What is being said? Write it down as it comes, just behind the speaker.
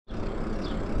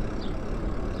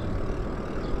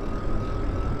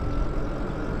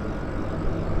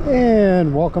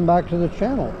And welcome back to the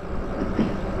channel.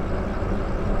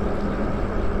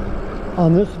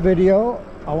 On this video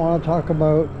I want to talk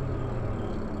about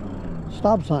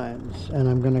stop signs, and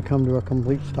I'm going to come to a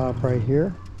complete stop right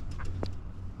here.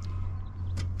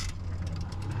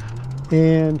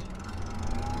 And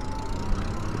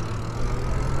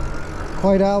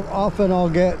quite often I'll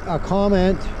get a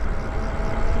comment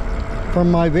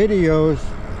from my videos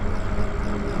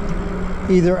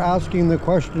either asking the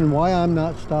question why I'm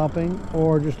not stopping,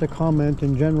 or just a comment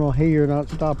in general, hey, you're not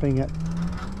stopping at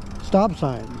stop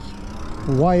signs.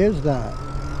 Why is that?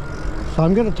 So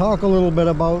I'm going to talk a little bit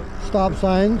about stop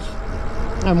signs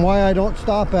and why I don't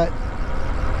stop at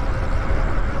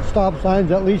stop signs.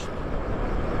 At least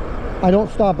I don't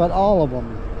stop at all of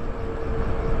them.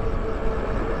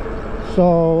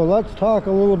 So let's talk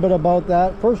a little bit about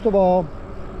that. First of all,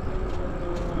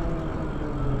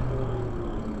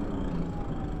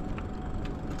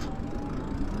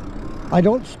 I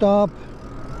don't stop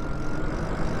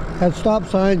at stop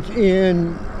signs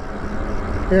in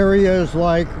areas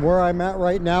like where I'm at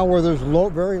right now, where there's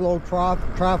very low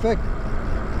traffic,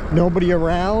 nobody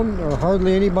around or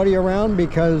hardly anybody around,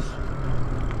 because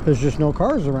there's just no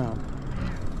cars around.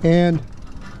 And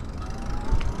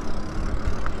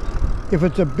if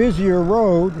it's a busier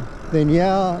road, then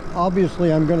yeah,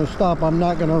 obviously I'm going to stop. I'm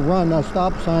not going to run a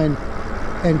stop sign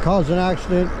and cause an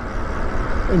accident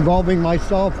involving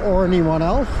myself or anyone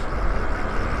else.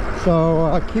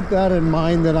 So keep that in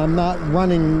mind, that I'm not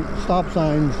running stop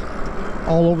signs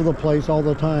all over the place all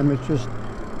the time. It's just,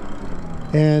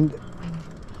 and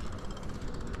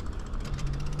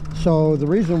so the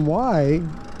reason why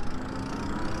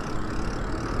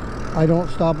I don't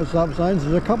stop at stop signs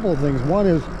is a couple of things. One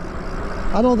is,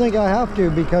 I don't think I have to,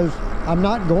 because I'm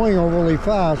not going overly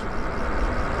fast.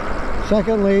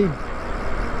 Secondly,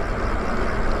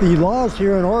 the laws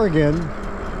here in Oregon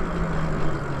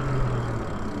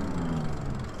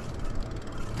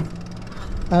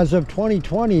as of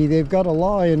 2020, they've got a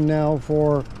law in now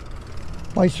for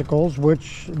bicycles,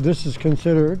 which this is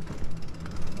considered.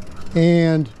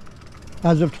 And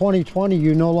as of 2020,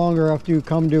 you no longer have to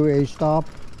come to a stop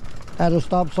at a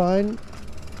stop sign,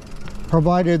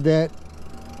 provided that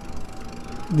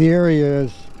the area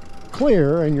is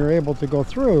clear and you're able to go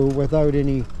through without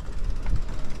any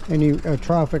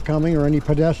traffic coming or any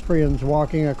pedestrians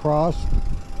walking across.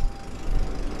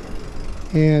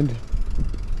 And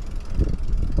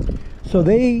so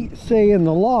they say in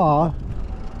the law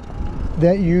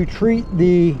that you treat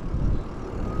the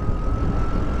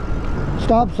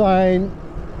stop sign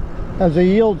as a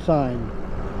yield sign,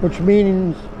 which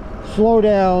means slow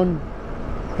down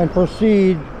and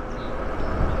proceed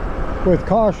with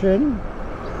caution,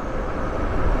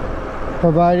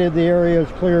 provided the area is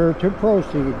clear to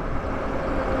proceed.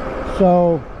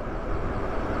 So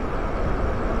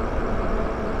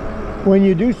when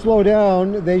you do slow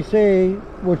down, they say,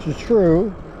 which is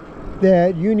true,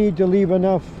 that you need to leave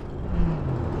enough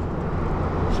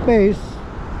space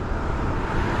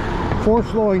for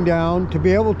slowing down to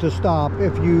be able to stop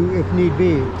if need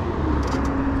be.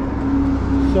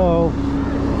 So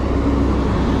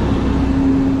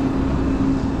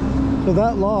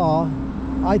that law,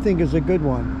 I think, is a good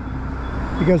one,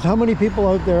 because how many people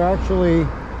out there actually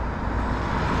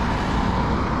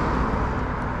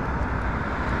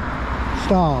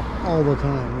stop all the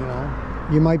time? You know,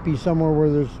 you might be somewhere where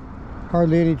there's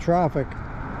hardly any traffic.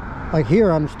 Like here,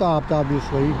 I'm stopped,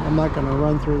 obviously. I'm not going to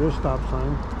run through this stop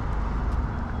sign.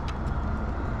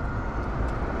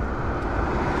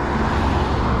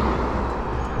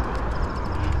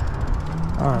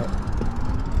 All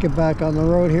right, get back on the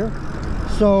road here.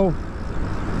 So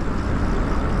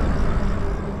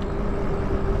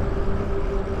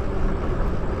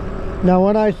now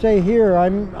when I say here,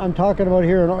 I'm talking about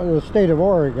here in the state of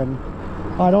Oregon.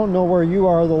 I don't know where you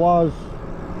are. The laws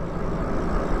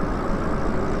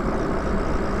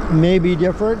may be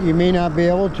different. You may not be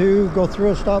able to go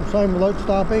through a stop sign without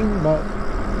stopping, but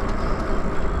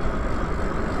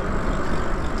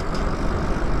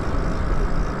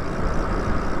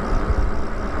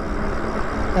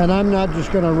and I'm not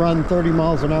just going to run 30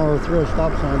 miles an hour through a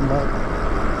stop sign,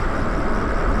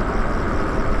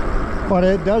 but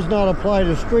it does not apply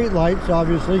to street lights.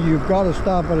 Obviously, you've got to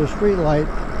stop at a street light,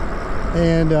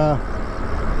 and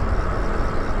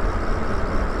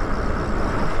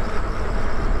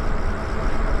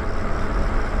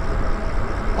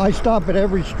I stop at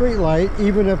every street light,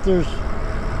 even if there's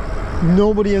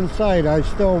nobody in sight. I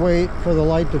still wait for the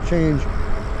light to change.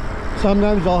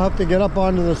 Sometimes I'll have to get up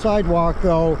onto the sidewalk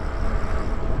though,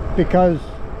 because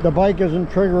the bike isn't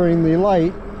triggering the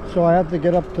light, so I have to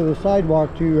get up to the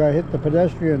sidewalk to hit the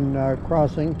pedestrian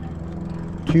crossing.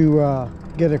 to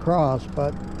get across.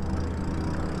 But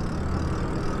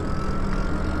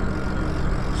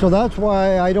so that's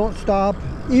why I don't stop.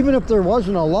 Even if there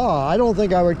wasn't a law, I don't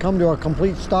think I would come to a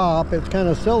complete stop. It's kind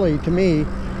of silly to me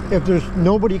if there's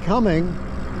nobody coming,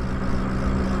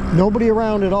 nobody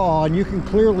around at all, and you can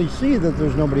clearly see that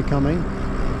there's nobody coming.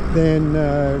 Then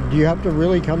do you have to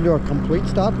really come to a complete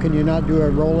stop? Can you not do a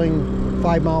rolling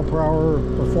 5 mile per hour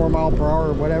or 4 mile per hour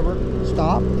or whatever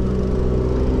stop?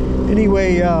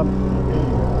 Anyway,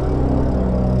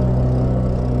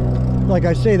 like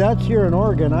I say, that's here in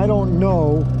Oregon. I don't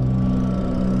know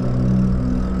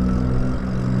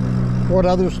what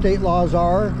other state laws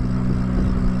are.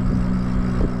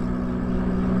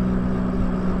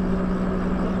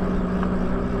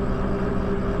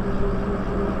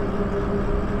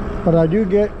 But I do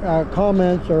get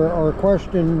comments or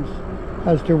questions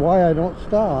as to why I don't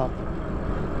stop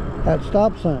at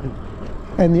stop signs.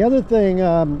 And the other thing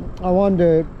I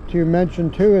wanted to mention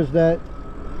too is that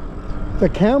the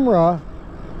camera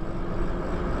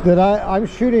that I'm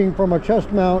shooting from a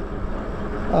chest mount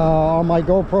on my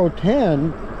GoPro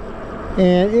 10,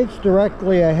 and it's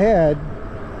directly ahead,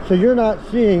 so you're not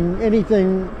seeing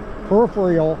anything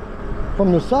peripheral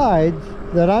from the sides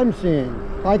that I'm seeing.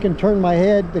 I can turn my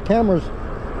head, the camera's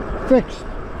fixed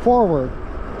forward,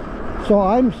 so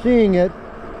I'm seeing it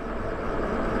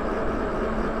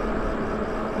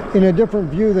in a different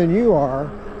view than you are,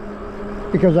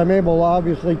 because I'm able to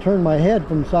obviously turn my head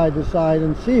from side to side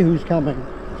and see who's coming.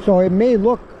 So it may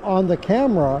look on the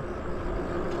camera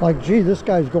like, gee, this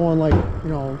guy's going like, you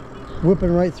know,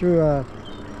 whipping right through a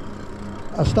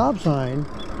stop sign,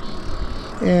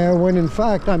 and when in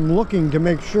fact I'm looking to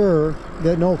make sure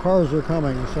that no cars are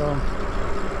coming.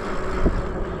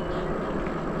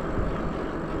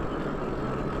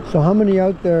 So how many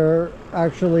out there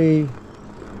actually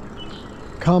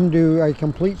come to a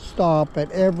complete stop at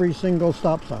every single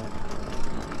stop sign?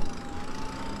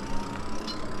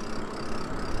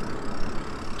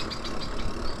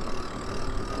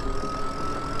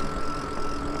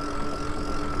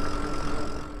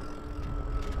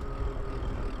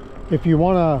 If you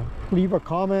want to leave a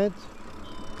comment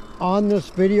on this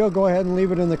video, go ahead and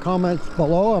leave it in the comments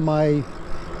below. Am I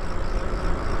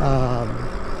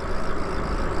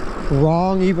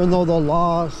wrong, even though the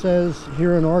law says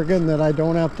here in Oregon that I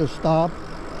don't have to stop,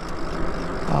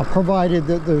 provided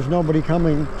that there's nobody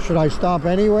coming? Should I stop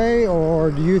anyway, or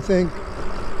do you think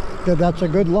that that's a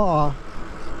good law,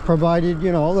 provided,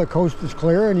 you know, the coast is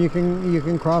clear and you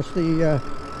can cross the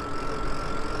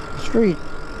street?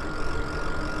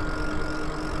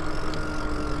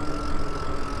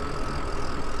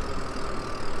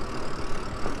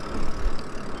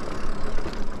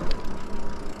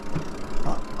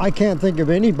 I can't think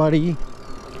of anybody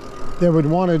that would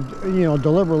want to, you know,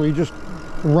 deliberately just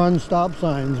run stop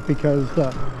signs because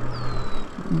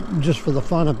just for the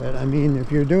fun of it. I mean,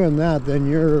 if you're doing that, then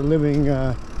you're living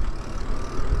a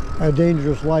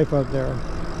dangerous life out there.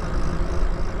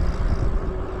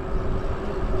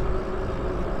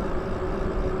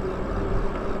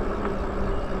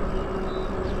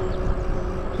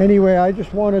 Anyway, I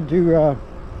just wanted to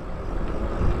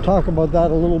talk about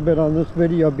that a little bit on this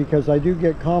video, because I do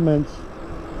get comments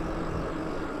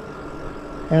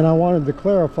and I wanted to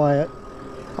clarify it.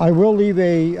 I will leave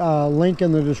a link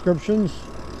in the descriptions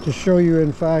to show you,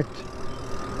 in fact,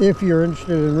 if you're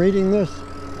interested in reading this,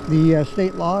 the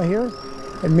state law here,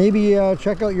 and maybe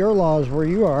check out your laws where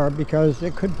you are, because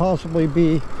it could possibly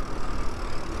be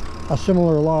a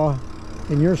similar law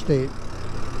in your state.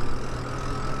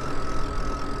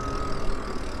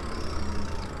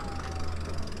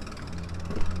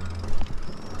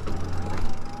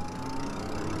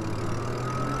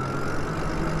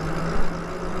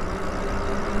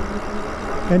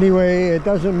 Anyway, it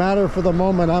doesn't matter for the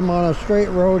moment. I'm on a straight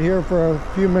road here for a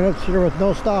few minutes here with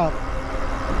no stop.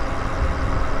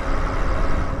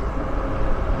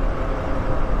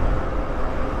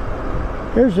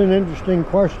 Here's an interesting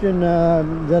question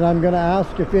that I'm going to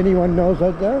ask if anyone knows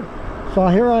out there. So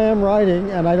here I am riding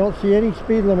and I don't see any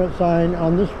speed limit sign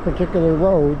on this particular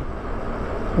road.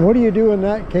 What do you do in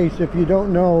that case if you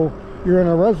don't know you're in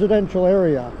a residential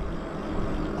area?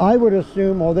 I would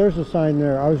assume, oh, there's a sign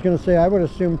there. I was going to say I would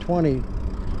assume 20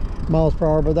 miles per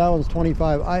hour, but that one's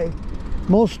 25.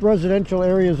 Most residential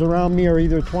areas around me are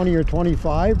either 20 or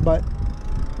 25, but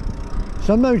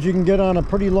sometimes you can get on a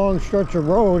pretty long stretch of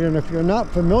road, and if you're not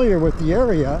familiar with the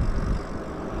area,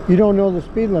 you don't know the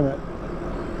speed limit.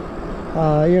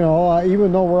 You know,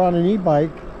 even though we're on an e-bike,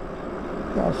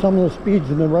 some of the speeds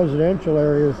in the residential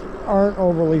areas aren't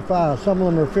overly fast. Some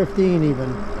of them are 15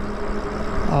 even.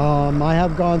 I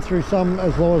have gone through some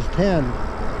as low as 10.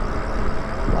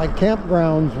 like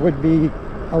campgrounds would be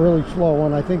a really slow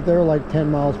one. I think they're like 10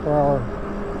 miles per hour.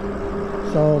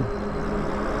 So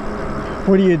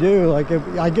what do you do? Like,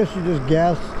 I guess you just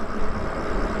guess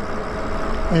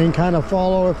and kind of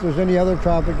follow. If there's any other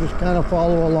traffic, just kind of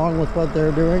follow along with what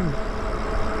they're doing.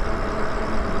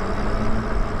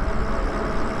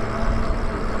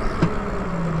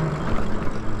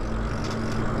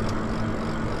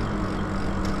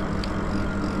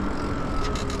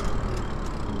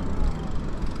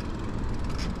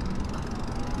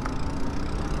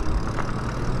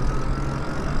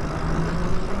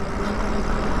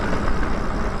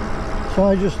 So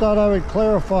I just thought I would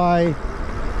clarify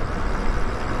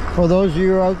for those of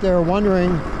you out there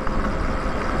wondering,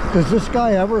 does this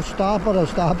guy ever stop at a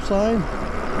stop sign?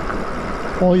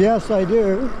 Well, yes, I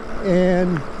do.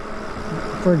 And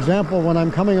for example, when I'm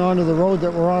coming onto the road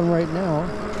that we're on right now,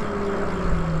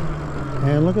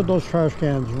 and look at those trash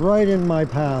cans right in my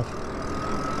path.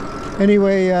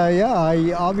 Anyway,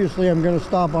 yeah, obviously I'm going to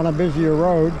stop on a busier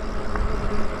road.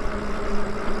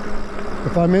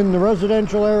 If I'm in the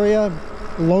residential area,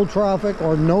 low traffic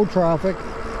or no traffic,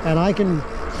 and I can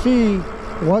see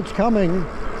what's coming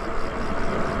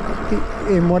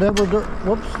in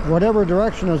whatever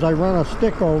direction as I run a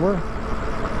stick over,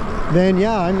 then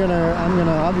yeah, I'm gonna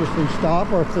obviously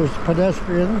stop. Or if there's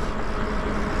pedestrians,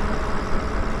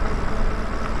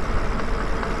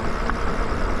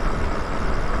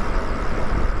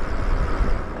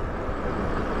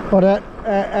 but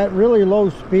at really low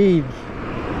speeds,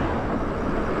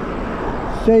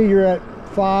 say you're at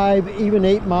 5, even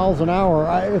 8 miles an hour,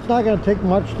 it's not going to take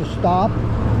much to stop,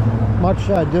 much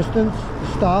distance to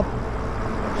stop.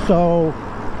 So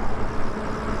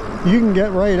you can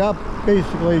get right up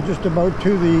basically just about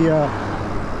to the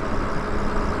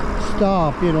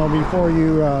stop, you know, before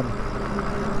you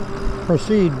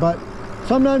proceed. But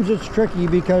sometimes it's tricky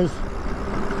because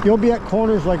you'll be at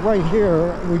corners like right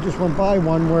here. We just went by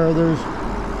one where there's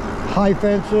high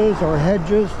fences or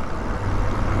hedges,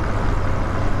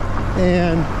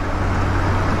 and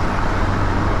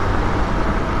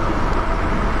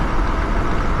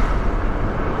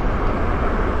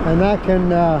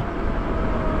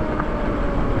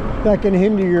that can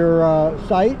hinder your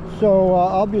sight. So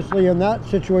obviously in that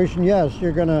situation, yes,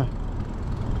 you're gonna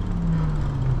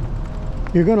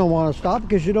want to stop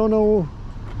because you don't know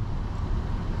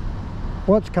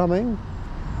what's coming.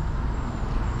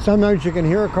 Sometimes you can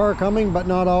hear a car coming, but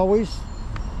not always,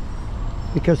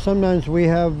 because sometimes we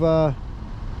have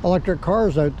electric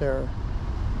cars out there,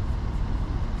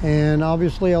 and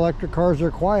obviously electric cars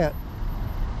are quiet,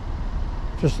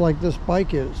 just like this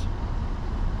bike is.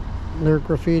 They're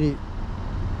Graffiti.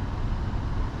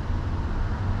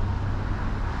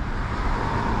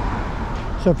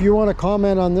 So if you want to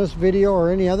comment on this video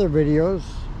or any other videos,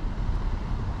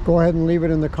 go ahead and leave it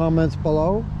in the comments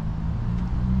below.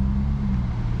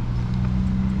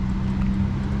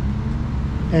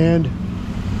 And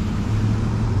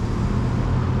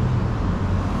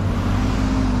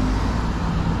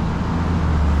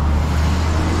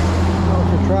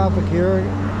traffic here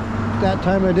that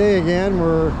time of day again.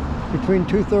 We're between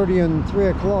 2:30 and 3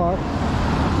 o'clock.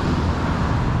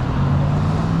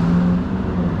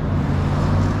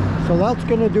 So that's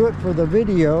going to do it for the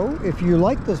video. If you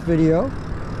like this video,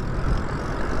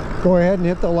 go ahead and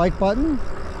hit the like button.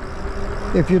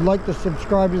 If you'd like to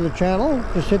subscribe to the channel,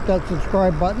 just hit that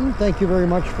subscribe button. Thank you very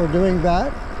much for doing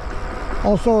that.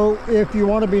 Also, if you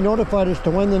want to be notified as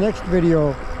to when the next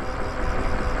video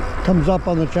comes up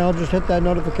on the channel, just hit that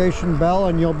notification bell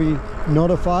and you'll be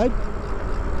notified.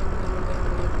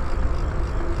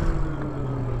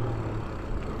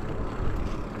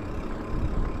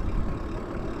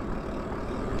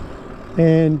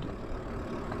 And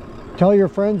tell your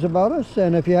friends about us.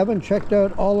 And if you haven't checked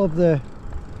out all of the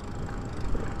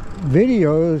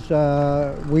videos,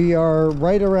 we are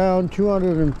right around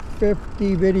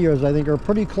 250 videos, I think, or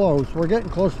pretty close. We're getting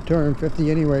close to 250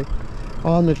 anyway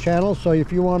on the channel. So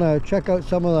if you want to check out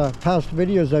some of the past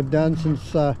videos I've done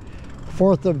since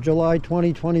 4th of July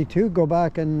 2022, go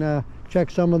back and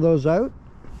check some of those out.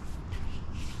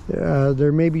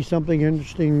 There may be something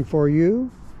interesting for you.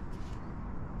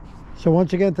 So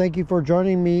once again, thank you for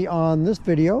joining me on this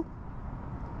video.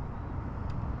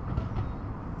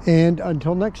 And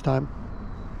until next time,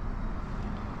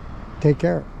 take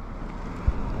care.